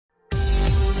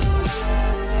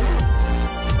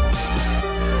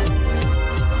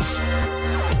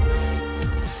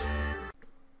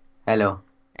Hello.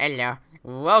 Hello.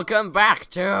 Welcome back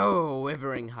to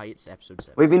Withering Heights, episode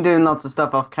 7. We've been doing lots of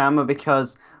stuff off camera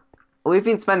because we've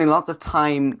been spending lots of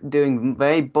time doing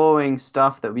very boring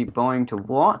stuff that would be boring to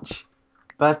watch.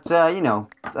 But,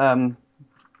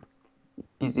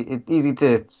 easy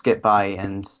to skip by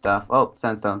and stuff. Oh,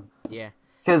 sandstone. Yeah.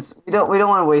 Because we don't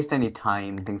want to waste any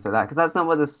time and things like that. Because that's not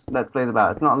what this Let's Play is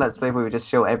about. It's not a Let's Play where we just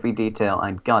show every detail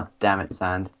and god damn it,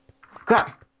 sand.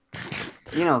 Crap!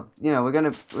 We're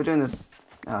doing this.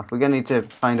 We're gonna need to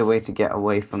find a way to get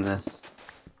away from this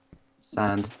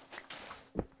sand.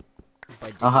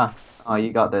 Oh,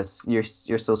 you got this. You're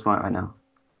so smart right now.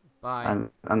 Bye.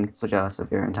 I'm so jealous of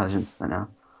your intelligence right now.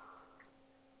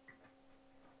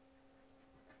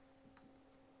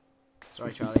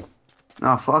 Sorry, Charlie.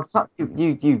 Oh fuck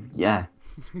you yeah.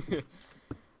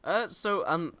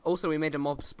 Also we made a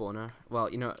mob spawner. Well,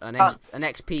 an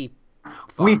XP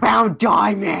farm. We found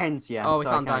diamonds. Yeah. Oh, we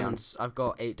found diamonds. I've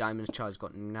got 8 diamonds. Charlie's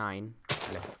got 9.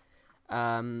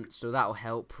 So that'll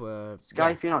help. Skype,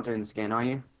 yeah. you're not doing this again, are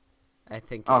you? I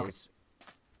think it is.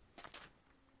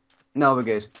 No, we're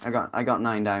good. I got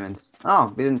 9 diamonds.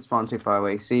 Oh, we didn't spawn too far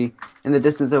away. See, in the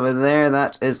distance over there,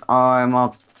 that is our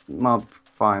mob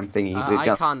farm thingy.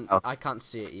 I can't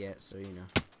see it yet, so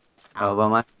Oh well,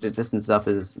 my distance up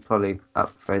is probably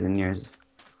up further than yours.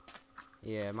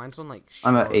 Yeah, mine's on like.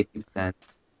 I'm at 80%.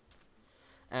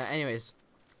 Anyways,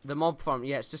 the mob farm.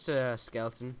 Yeah, it's just a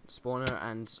skeleton spawner,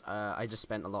 and I just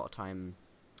spent a lot of time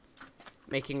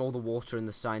making all the water and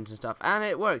the signs and stuff, and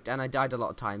it worked. And I died a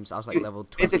lot of times. I was like level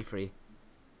 23.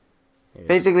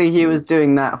 Basically, he was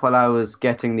doing that while I was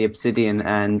getting the obsidian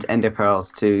and ender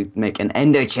pearls to make an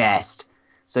ender chest.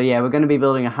 So yeah, we're going to be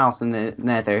building a house in the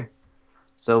nether.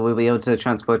 So we'll be able to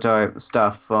transport our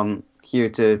stuff from here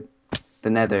to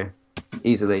the nether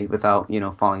easily without,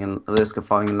 falling in the risk of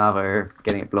falling in lava or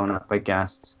getting it blown up by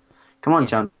ghasts. Come on,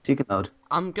 champ, you can load.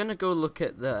 I'm going to go look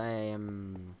at the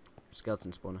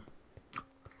skeleton spawner.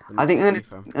 I think I'm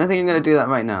gonna do that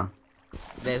right now.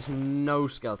 There's no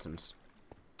skeletons.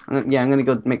 I'm gonna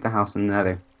go make the house in the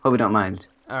nether. Hope you don't mind.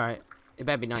 Alright, it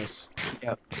better be nice.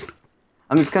 Yep.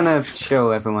 I'm just gonna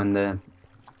show everyone the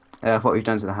what we've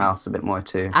done to the house a bit more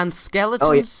too. And skeletons,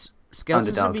 oh, yeah.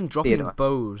 Skeletons have been dropping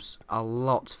bows a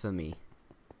lot for me.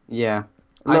 Yeah,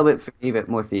 a little bit for me, but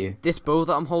more for you. This bow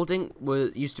that I'm holding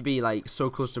used to be like so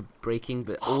close to breaking,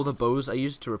 but all the bows I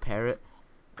used to repair it.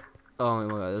 Oh my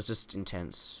god, it was just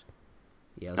intense.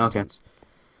 Yeah, it was intense.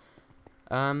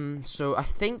 So I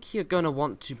think you're gonna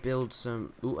want to build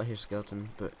some. Ooh, I hear skeleton,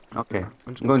 but okay,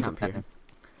 I'm just gonna camp here.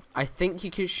 I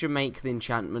think you should make the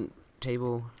enchantment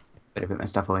table. Better put my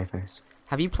stuff away first.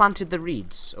 Have you planted the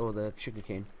reeds or the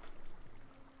sugarcane?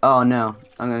 Oh no,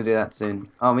 I'm gonna do that soon.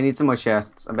 Oh, we need some more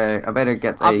chests. I better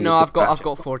get. No, I've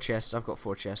got 4 chests. I've got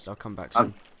 4 chests. I'll come back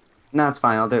soon. No, it's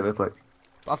fine. I'll do it real quick.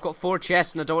 But I've got 4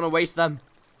 chests and I don't want to waste them.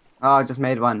 Oh, I just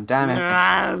made one. Damn it.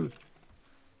 No.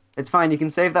 It's fine. You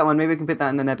can save that one. Maybe we can put that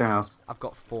in the nether house. I've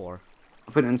got 4.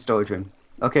 I'll put it in the storage room.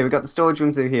 Okay, we got the storage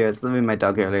room through here. It's the room I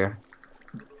dug earlier.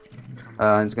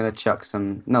 I'm just gonna chuck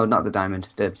some. No, not the diamond.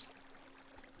 Dibs.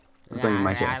 I'm bringing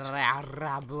my chest.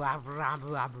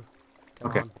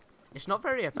 Okay. It's not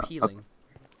very appealing.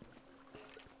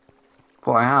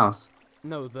 For our house?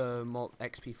 No, the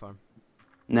XP farm.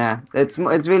 Nah, it's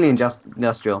really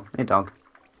industrial. Hey dog.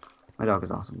 My dog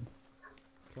is awesome.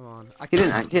 Come on. He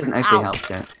hasn't actually helped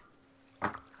yet.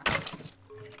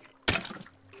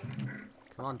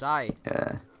 Come on, die.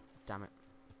 Yeah. Damn it.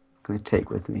 Gonna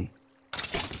take with me.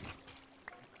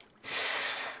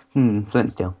 Flint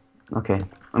and steel. Okay,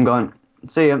 I'm going.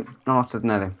 See ya. I'm off to the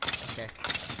nether. Okay.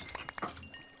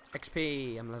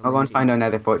 XP. I'll go and find our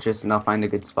nether fortress, and I'll find a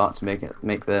good spot to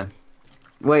make the.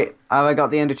 Wait, have I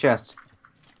got the ender chest?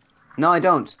 No, I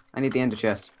don't. I need the ender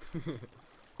chest.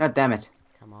 God damn it.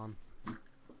 Come on.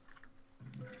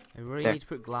 I really need to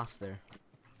put glass there.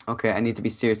 Okay, I need to be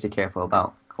seriously careful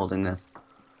about holding this.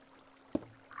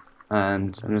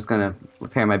 And I'm just gonna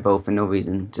repair my bow for no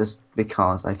reason, just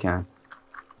because I can.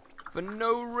 For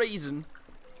no reason.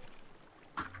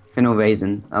 For no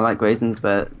reason. I like raisins,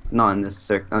 but not in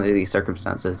under these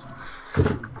circumstances.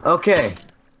 Okay.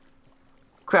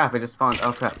 Crap, I just spawned.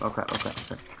 Oh crap, oh crap, oh crap, oh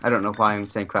crap. I don't know why I'm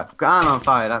saying crap. I'm on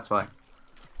fire, that's why.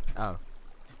 Oh.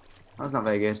 That's not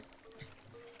very good.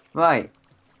 Right.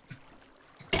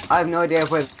 I have no idea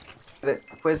where's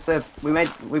the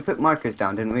we put markers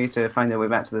down, didn't we, to find our way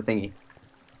back to the thingy.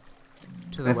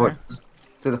 To the where?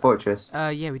 To the fortress.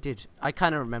 Yeah, we did. I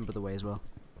kind of remember the way as well.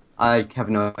 I have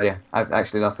no idea. I've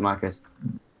actually lost the markers.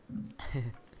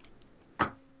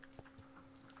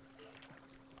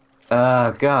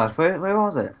 God, where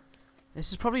was it?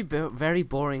 This is probably very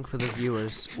boring for the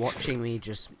viewers watching me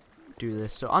just do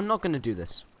this, so I'm not gonna do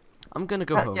this. I'm gonna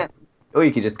go home. Yeah. Or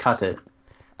you could just cut it.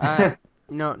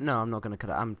 No, I'm not gonna cut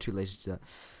it. I'm too lazy to do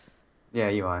Yeah,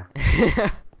 you are.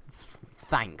 that.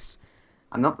 Thanks.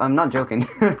 I'm not joking.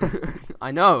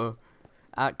 I know.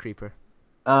 Creeper.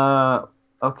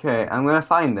 Okay, I'm gonna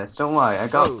find this. Don't worry, I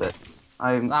got Whoa. this. That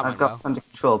I've went got well. this under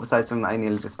control. Besides from I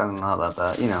nearly just found lava,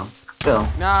 but you know, still.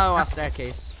 No, our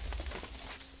staircase.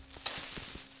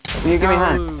 Can you give me a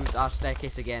hand? No, our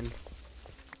staircase again.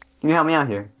 Can you help me out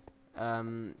here?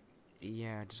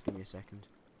 Yeah, just give me a second.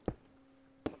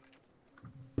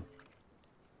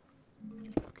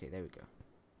 Okay, there we go.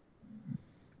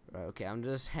 Right, okay, I'm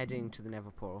just heading to the Nether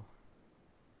portal.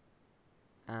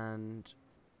 And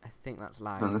I think that's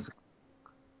lag. No,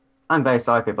 I'm very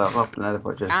sorry, people. I've lost the nether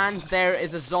fortress. And there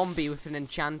is a zombie with an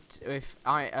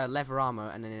leather armor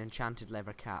and an enchanted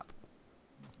leather cap.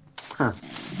 Huh.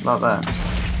 Love that.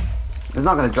 It's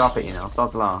not gonna drop it, you know.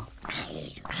 Sod's law.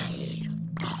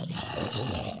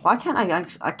 Why can't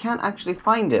I can't actually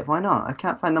find it. Why not? I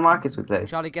can't find the markers we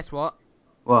placed. Charlie, guess what?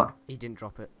 What? He didn't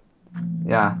drop it.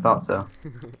 Yeah, I thought so.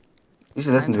 You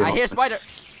should listen to me. I hear a spider!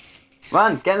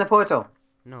 Run! Get in the portal!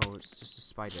 No, it's just a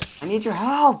spider. I need your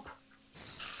help!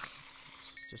 It's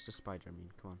just a spider, I mean,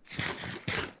 come on.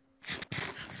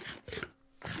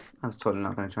 I was totally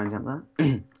not going to try and jump that.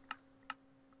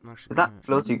 I'm actually Is that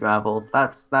gonna- floaty gravel?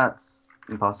 That's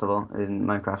impossible in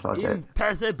Minecraft logic.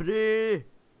 Impossible!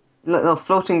 No,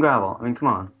 floating gravel. I mean, come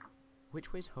on.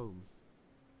 Which way's home?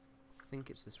 I think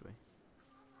it's this way.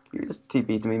 Can you just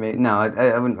TP to me, mate? No,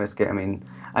 I wouldn't risk it. I mean,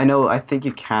 I think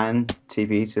you can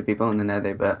TP to people in the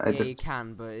nether, but Yeah, you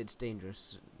can, but it's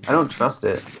dangerous. I don't trust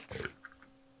it.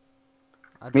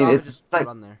 I'd mean, rather it's just like-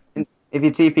 run there. If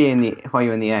you TP while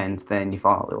you're in the end, then you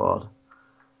fall out the world.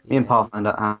 Me and Yeah. Paul found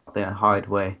out the hard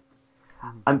way.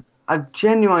 Mhm. I've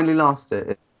genuinely lost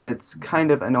it. It's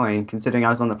kind of annoying considering I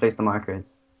was on the place the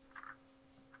markers.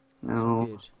 That's No.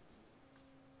 good.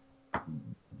 Can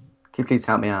you please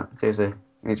help me out? Seriously,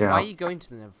 I need your Why are help. you going to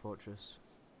the Nether Fortress?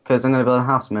 Because I'm gonna build a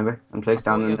house, remember? And I place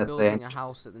thought down you were the building a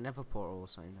house at the Nether portal or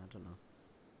something. I don't know.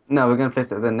 No, we're gonna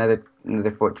place it at the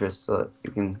nether fortress so that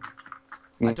you can.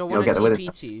 I don't want to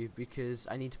TP to you because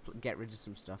I need to get rid of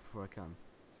some stuff before I come.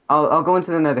 I'll go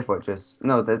into the nether fortress.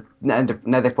 No, the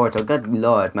nether portal. Good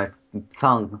lord, my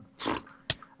tongue.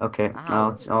 Okay,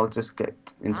 Ow. I'll just get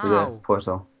into Ow. the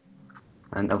portal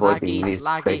and avoid Laggy, being these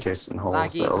laggy, craters and holes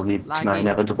laggy, that will lead to my laggy.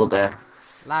 inevitable death.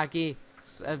 Laggy,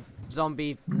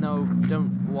 zombie. No,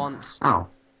 don't want. Ow.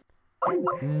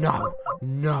 No,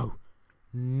 no,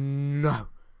 no,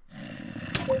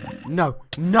 no,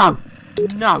 no,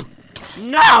 no,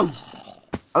 no!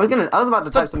 I was about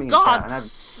to type something in chat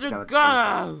and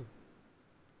Go!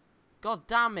 God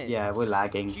damn it! Yeah, we're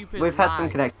lagging. Stupid We've had some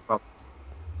lag. connection problems.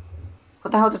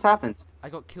 What the hell just happened? I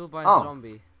got killed by a Oh.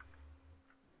 zombie.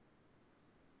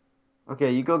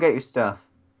 Okay, you go get your stuff.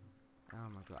 Oh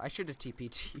my god! I should have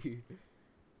TP'd to you.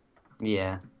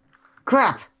 Yeah.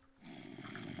 Crap!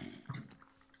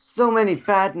 So many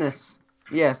badness.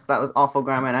 Yes, that was awful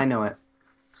grammar and I know it.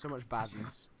 So much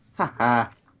badness. Haha.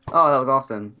 Oh, that was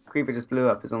awesome. Creeper just blew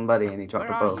up his own buddy and he dropped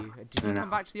Where a are bow. you? Did you come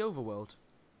back to the overworld?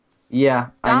 Yeah,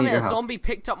 I Damn need it! your A help. zombie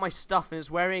picked up my stuff and it's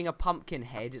wearing a pumpkin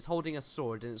head. It's holding a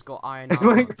sword and it's got iron It's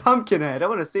armor. wearing a pumpkin head. I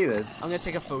want to see this. I'm gonna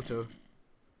take a photo.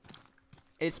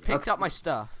 It's picked up my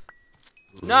stuff.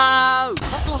 No!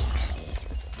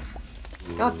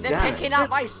 God They're damn it. picking up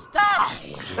my stuff!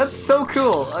 That's so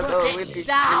cool. Put it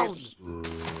down!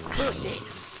 Put it.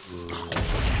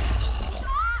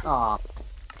 Aw.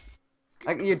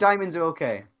 Your diamonds are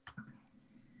okay.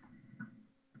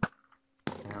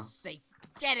 Yeah. Say,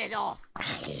 get it off!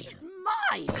 It's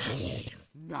mine!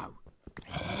 No.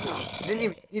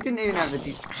 You didn't even have the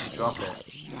decent to drop it.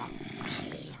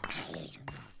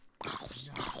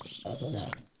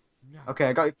 Okay,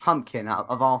 I got your pumpkin out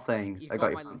of all things. You've I got got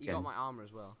your my, you pumpkin. got my armor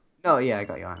as well. No, yeah, I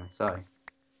got your armor. Sorry.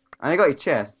 And I got your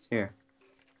chests. Here.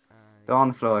 They're on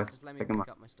the floor. Just let me Pick pick 'em up.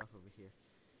 up my stuff over here.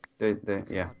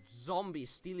 Yeah. God, zombie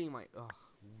stealing my... Ugh,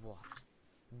 what?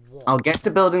 What? I'll get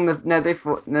to building the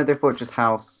nether fortress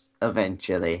house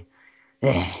eventually.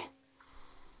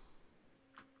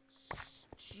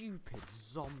 Stupid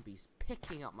zombies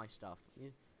picking up my stuff.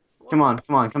 Come on,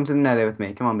 come to the nether with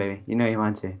me. Come on, baby. You know you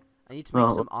want to. I need to make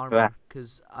Well, some yeah. armor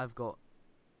because I've got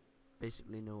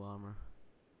basically no armor.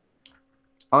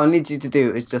 All I need you to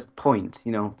do is just point,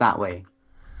 you know, that way.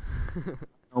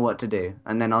 Know what to do,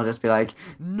 and then I'll just be like,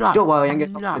 No. "Don't worry, I'm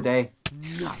getting no, something today."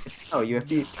 No. Oh, you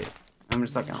refuse to. I'm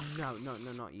just like, oh, No,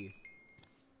 not you.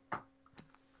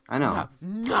 I know.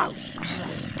 No.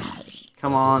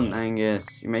 Come on,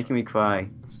 Angus, you're making me cry.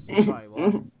 Sorry, what?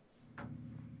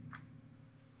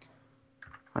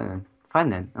 Fine then. Fine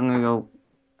then. I'm gonna go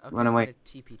Okay, run I'm away. gonna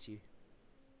TP to you.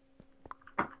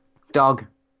 Dog.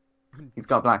 He's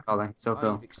got black collar. So Oh,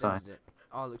 cool. you've Sorry. extended it.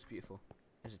 Oh, it looks beautiful.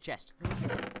 There's a chest.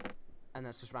 And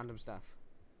that's just random stuff.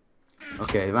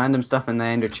 Okay, random stuff in the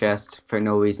ender chest for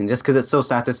no reason. Just because it's so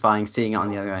satisfying seeing it on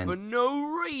the other For end. no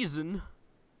reason.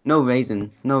 No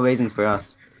raisin. No raisins for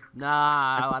us.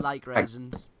 Nah, I like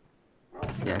raisins.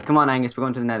 Yeah, come on, Angus. We're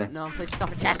going to the nether. No, please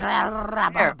stop it, chest. Here,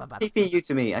 TP you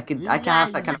to me. I can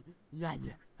have that kind of...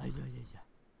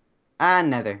 And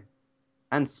nether.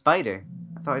 And spider.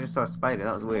 I thought I just saw a spider.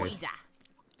 That was weird.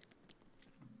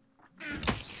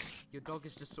 Your dog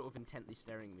is just sort of intently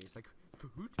staring at me. It's like,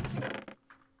 food?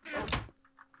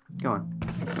 Go on.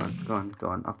 Go on. Go on. Go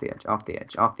on. Off the edge. Off the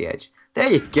edge. Off the edge.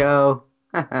 There you go.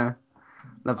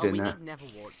 Love doing we that. need nether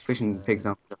warts. Pushing pigs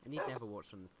on. We need nether warts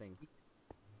from the thing.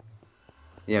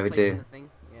 Yeah, we Placing do. the thing?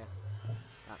 Yeah.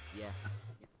 Yeah.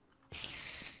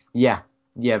 Yeah.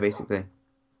 Yeah, basically.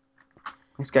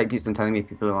 This guy keeps on telling me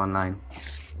people are online.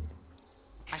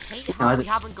 I hate how we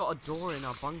haven't got a door in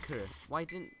our bunker. Why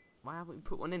haven't we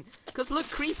put one in? Because look,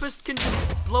 creepers can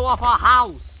just blow up our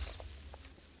house.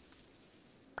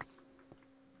 God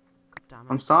damn it.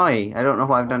 I'm sorry. I don't know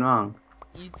what I've done wrong.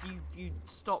 You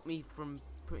stopped me from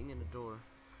putting in a door.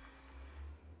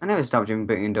 I never stopped you from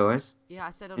putting indoors. Yeah,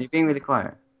 I said. You're being really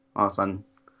quiet. All of a sudden.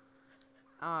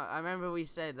 I remember we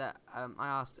said that. I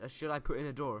asked, should I put in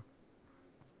a door?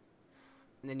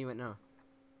 And then you went no.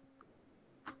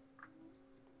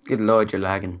 Good lord, you're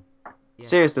lagging. Yeah.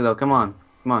 Seriously though, come on.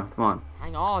 Come on, come on.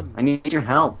 Hang on. I need your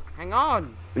help. Hang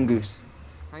on. Goose.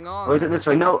 Hang on. Or is it this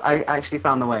way? No, I actually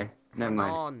found the way. Never Hang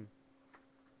mind. on.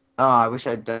 Oh, I wish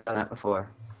I'd done that before.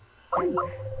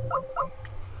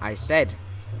 I said,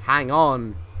 hang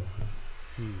on.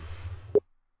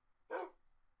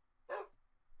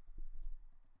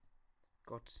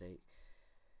 God's sake.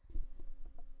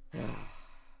 I'm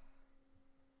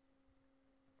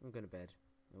going to bed.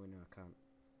 No, I can't.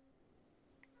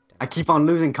 Damn. I keep on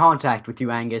losing contact with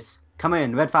you, Angus. Come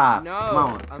in, Red 5. No, Come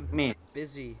on. I'm Come in.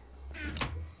 busy.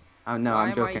 Oh, no,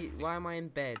 I'm joking. Why am I in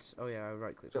bed? Oh yeah, I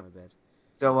right clicked on my bed.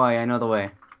 Don't worry, I know the way.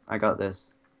 I got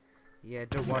this. Yeah,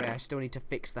 don't worry, I still need to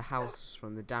fix the house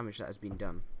from the damage that has been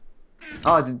done.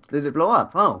 Oh, did it blow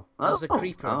up? Oh. That was a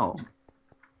creeper. Oh.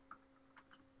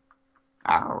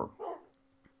 Ow.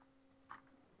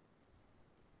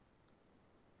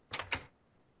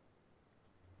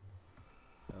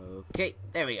 Okay,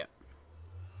 there we go.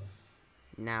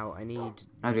 Now I need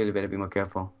really better be more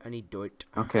careful. dirt.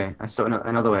 Okay, I saw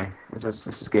another way. This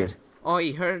is good. Oh,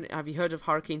 have you heard of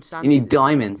Hurricane Sandy? You need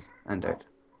diamonds and dirt.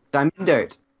 Diamond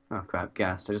dirt. Oh crap,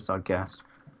 gas. I just saw gas.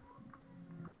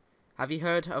 Have you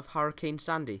heard of Hurricane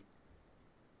Sandy?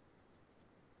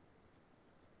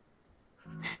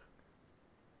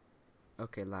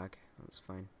 Okay, lag. That's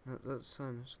fine. That's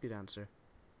fine. That's a good answer.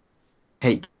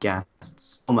 Hate gas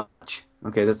so much.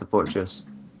 Okay, there's the fortress.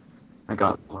 I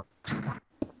got it.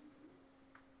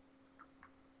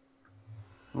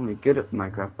 Only good at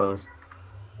Minecraft bows.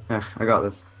 Yeah, I got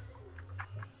this.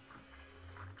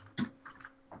 I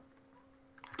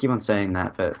keep on saying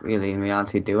that, but really, in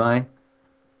reality, do I?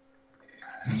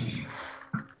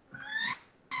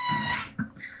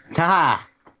 Ta!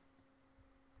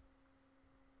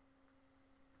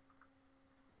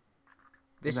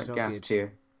 This is that not gas good.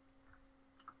 tier.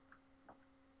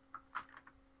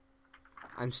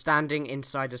 I'm standing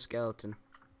inside a skeleton.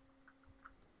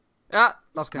 Ah,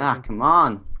 lost connection. Ah, come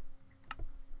on.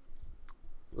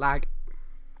 Lag.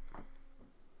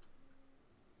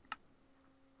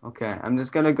 Okay, I'm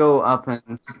just gonna go up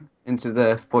and into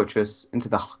the fortress, into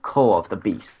the core of the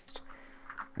beast.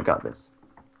 I got this.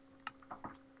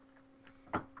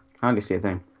 Hardly see a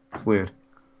thing. It's weird.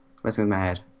 Messing with my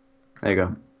head. There you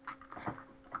go.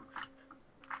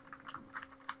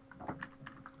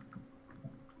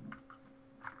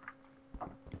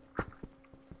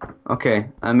 Okay,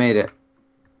 I made it.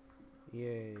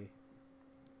 Yay.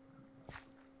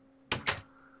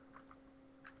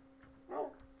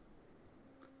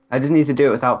 I just need to do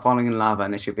it without falling in lava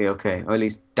and it should be okay. Or at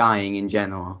least dying in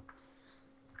general.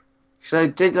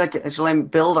 Should I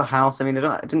build a house? I mean,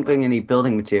 I didn't bring any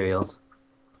building materials.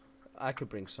 I could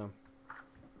bring some.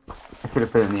 I could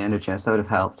have put it in the ender chest, that would have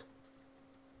helped.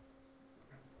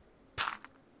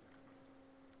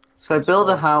 Should I build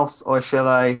a house or shall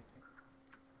I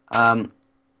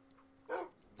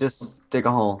just dig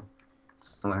a hole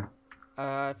somewhere?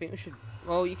 I think we should.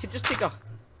 Well, you could just dig a.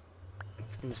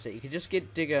 Let me see. You could just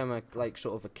dig a like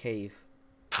sort of a cave.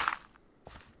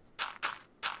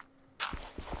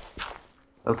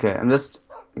 Okay, I'm just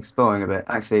exploring a bit.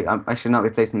 Actually, I should not be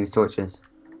placing these torches.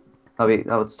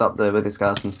 That would stop the wither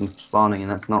skeletons from spawning,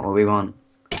 and that's not what we want.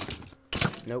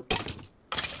 Nope.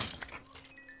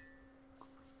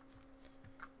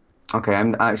 Okay,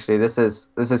 I'm actually this is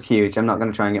huge. I'm not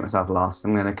gonna try and get myself lost.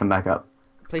 I'm gonna come back up.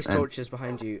 Place torches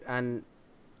behind you, and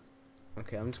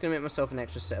okay, I'm just gonna make myself an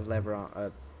extra set of leather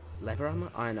armor,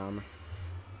 iron armor.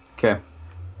 Okay.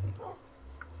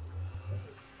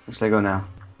 Where should I go now?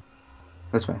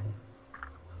 This way.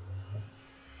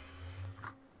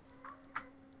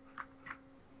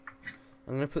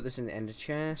 I'm gonna put this in the ender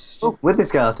chest. Oh, with the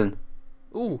skeleton.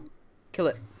 Ooh, kill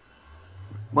it.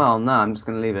 Well, no, I'm just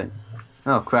gonna leave it.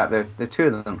 Oh crap! There are two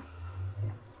of them.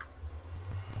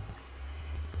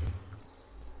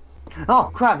 Oh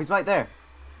crap! He's right there.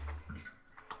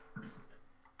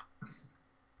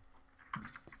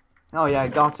 Oh yeah, I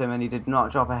got him, and he did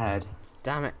not drop a head.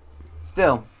 Damn it.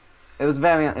 Still, it was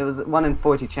 1 in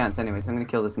 40 chance anyway. So I'm gonna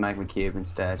kill this magma cube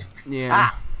instead. Yeah.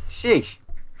 Ah, sheesh.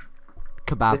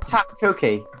 Kebab. The tap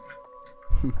cookie.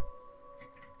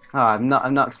 Oh, I'm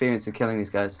not experienced with killing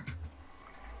these guys.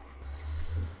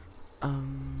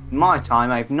 In my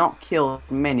time, I've not killed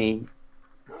many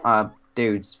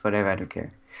dudes, whatever, I don't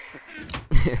care.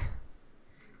 I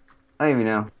don't even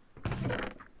know.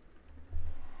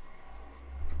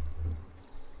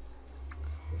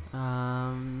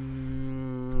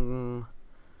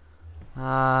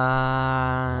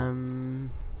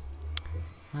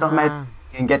 Stop meditating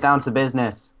and get down to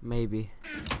business. Maybe.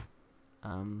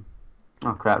 Oh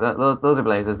crap, those are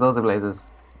blazes, those are blazes.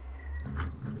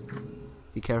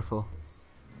 Be careful.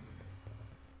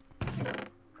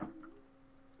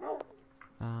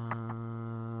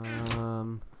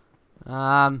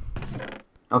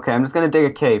 Okay, I'm just gonna dig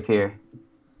a cave here.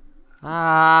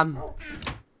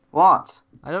 What?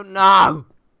 I don't know.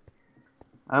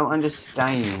 I don't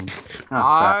understand. Oh,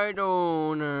 crap. I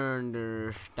don't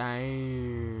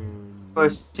understand. Of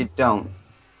course you don't.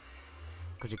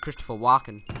 Because you're Christopher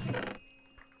Walken.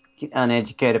 You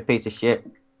uneducated piece of shit.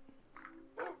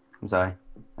 I'm sorry.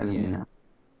 I didn't mean that.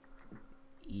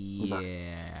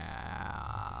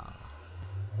 Yeah.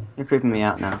 You're creeping me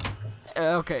out now.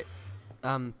 Okay.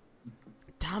 Damn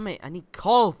it! I need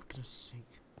coal. For goodness sake.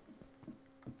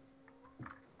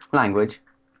 Language.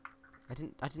 I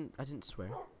didn't swear.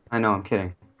 I know, I'm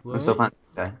kidding. What? I'm so funny.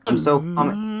 Okay.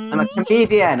 I'm a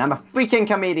comedian. I'm a freaking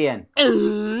comedian.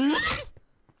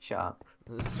 Shut up.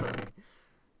 Sorry.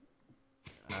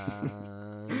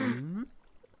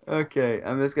 Okay,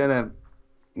 I'm just gonna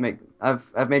make.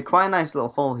 I've made quite a nice little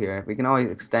hole here. We can always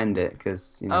extend it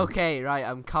because you know. Okay, right.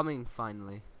 I'm coming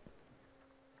finally.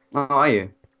 Oh, are you?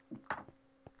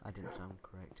 I didn't sound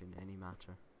correct in any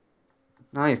matter.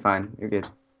 No, you're fine. You're good.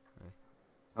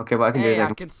 Okay, what I can do is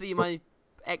I can see my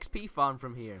XP farm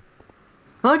from here.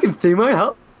 I can see my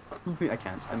help. I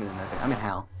can't. I'm in another. I'm in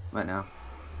hell right now.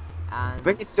 And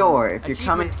Bring a door if you're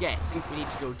coming. Guess we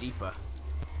need to go deeper.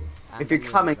 And If you're then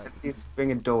you'll coming, like- please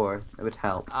bring a door. It would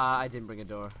help. I didn't bring a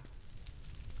door.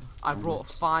 I brought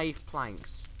 5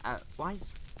 planks. Why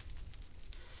is...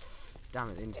 Damn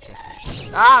it,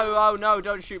 indigestion. Oh no,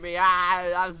 don't shoot me.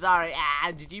 I'm sorry.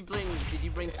 Did you bring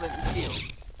flint and steel?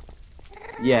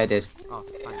 Yeah, I did. Oh,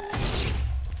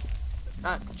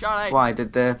 thanks. Charlie. Why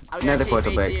did the nether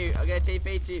portal break? I'm gonna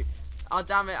TP to you. Oh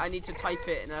damn it, I need to type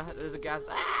it and there's a gas.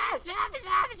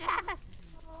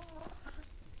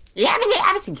 Yeah,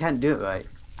 you can't do it right.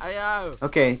 I know.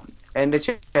 Okay, and the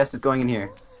chest is going in here.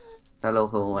 That little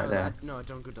hole right there. No,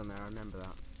 don't go down there, I remember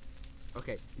that.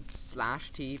 Okay,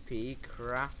 /TP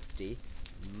crafty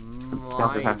That's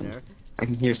what happened. miner. I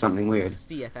can hear something weird.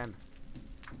 CFM.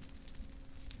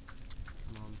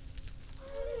 Come on.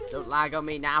 Don't lag on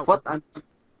me now. What?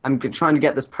 I'm trying to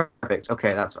get this perfect.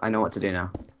 Okay, I know what to do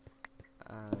now.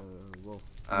 Whoa.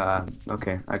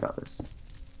 Okay, I got this.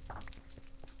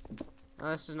 Oh,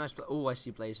 this is a nice place. Oh, I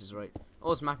see blazes, right.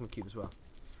 Oh, it's magma cube as well.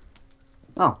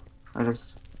 Oh, I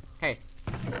just. Hey.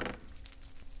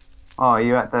 Oh, are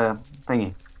you at the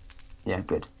thingy? Yeah,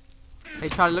 good. Hey,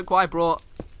 Charlie, look what I brought.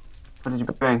 What did you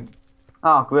bring?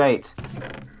 Oh, great.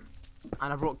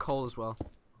 And I brought coal as well.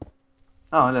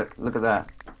 Oh, look at that.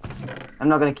 I'm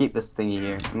not gonna keep this thingy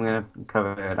here. I'm gonna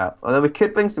cover it up. Although we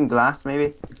could bring some glass,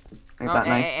 maybe. Make that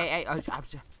nice. Hey, What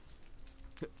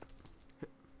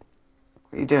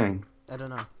are you doing? I don't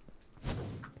know.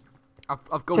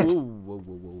 I've got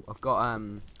whoa. I've got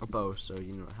a bow, so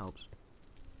you know it helps.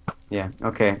 Yeah.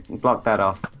 Okay. Block that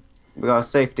off. We got a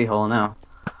safety hole now.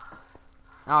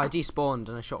 Oh, I despawned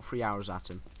and I shot 3 arrows at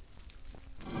him.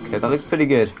 Okay, that looks pretty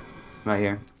good. Right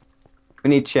here. We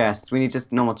need chests. We need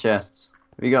just normal chests.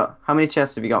 Have you got? How many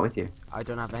chests have you got with you? I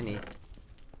don't have any.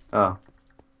 Oh.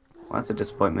 Well, that's a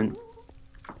disappointment.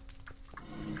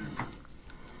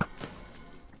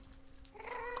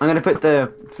 I'm gonna put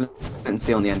the flint and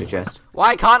steel in the ender chest.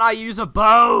 Why can't I use a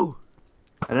bow?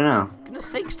 I don't know. For goodness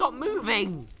sake, stop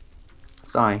moving!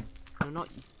 Sorry. No, not.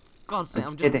 God's sake, I'm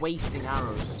I'm just kidding. wasting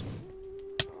arrows.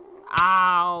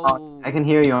 Ow! Oh, I can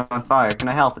hear you on fire. Can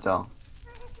I help at all?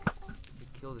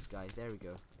 Kill this guy. There we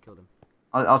go. Killed him.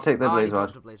 I'll take the Oh, he blaze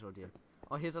dropped rod. a blaze rod, yeah.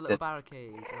 Oh, here's a little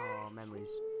barricade. Oh, memories.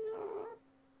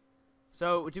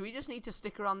 So, do we just need to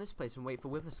stick around this place and wait for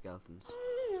wither skeletons?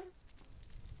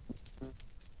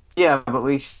 Yeah, but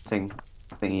we should sing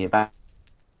thingy back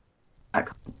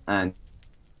and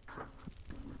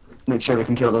make sure we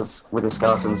can kill those with the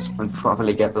skeletons and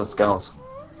properly get those skulls.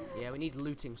 Yeah, we need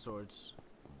looting swords.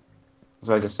 That's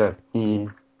what I just said. Yeah.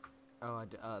 Oh,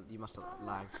 you must have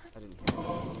lagged. I didn't hear.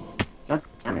 God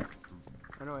damn it.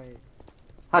 Anyway.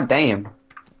 God damn.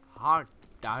 Hard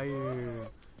damn.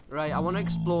 Right, I want to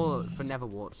explore for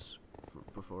Neverwarts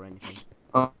before anything.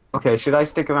 Oh, okay, should I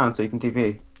stick around so you can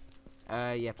TP?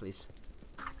 Yeah, please.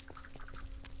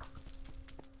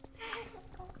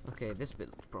 Okay, this bit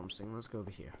looks promising. Let's go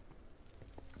over here.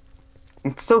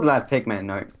 I'm so glad pigmen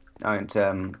aren't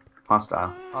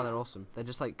hostile. Oh, they're awesome. They're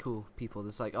just like cool people.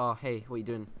 It's like, oh, hey, what are you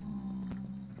doing?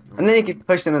 And then you can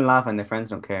push them in lava and their friends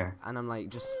don't care. And I'm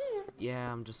like,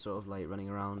 yeah, I'm just sort of like running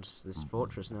around this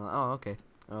fortress, and they're like, oh, okay.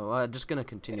 Oh, well, I'm just gonna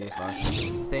continue with our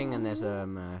thing, and there's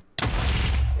an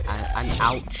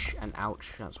ouch,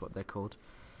 that's what they're called.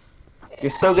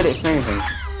 You're so good at explaining things.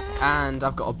 And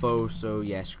I've got a bow, so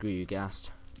yeah, screw you, Gast.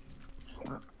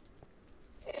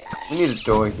 We need a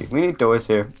door here. We need doors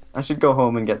here. I should go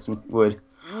home and get some wood.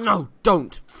 No,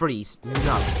 don't freeze.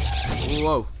 No.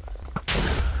 Whoa.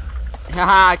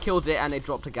 Haha, I killed it, and it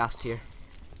dropped a Gast here.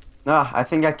 Ah, I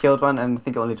think I killed one and I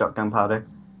think it only dropped gunpowder.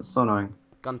 It's so annoying.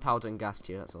 Gunpowder and Gast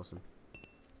here, that's awesome.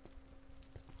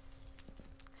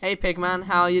 Hey Pigman,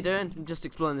 how are you doing? I'm just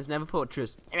exploring this Nether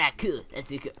Fortress. Ah, cool. Let's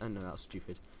do it. Oh no, that was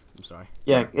stupid. I'm sorry.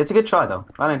 Yeah, it's a good try though.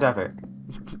 Valiant effort.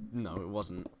 No, it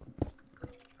wasn't.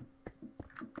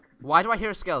 Why do I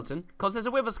hear a skeleton? Because there's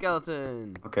a wither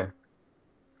skeleton. Okay.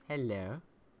 Hello.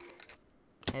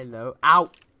 Hello.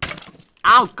 Ow.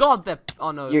 Ow, God, they're...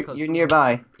 Oh no, it's 'cause- You're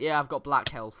nearby. Yeah, I've got black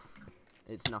health.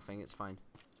 It's nothing, it's fine.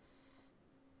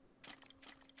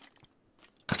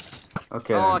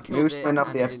 Okay, Oh, I then. killed We it should end off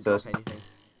and the it didn't drop episode. anything.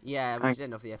 Yeah, we Thank- should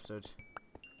end off the episode.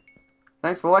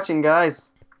 Thanks for watching,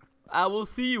 guys. I will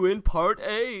see you in part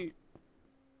 8.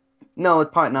 No,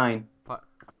 it's part 9.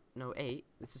 No, 8.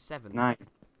 This is 7. 9.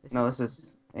 No, this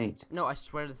is 8. No, I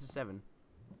swear this is 7.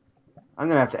 I'm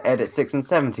gonna have to edit 6 and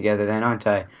 7 together then, aren't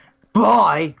I?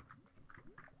 Bye!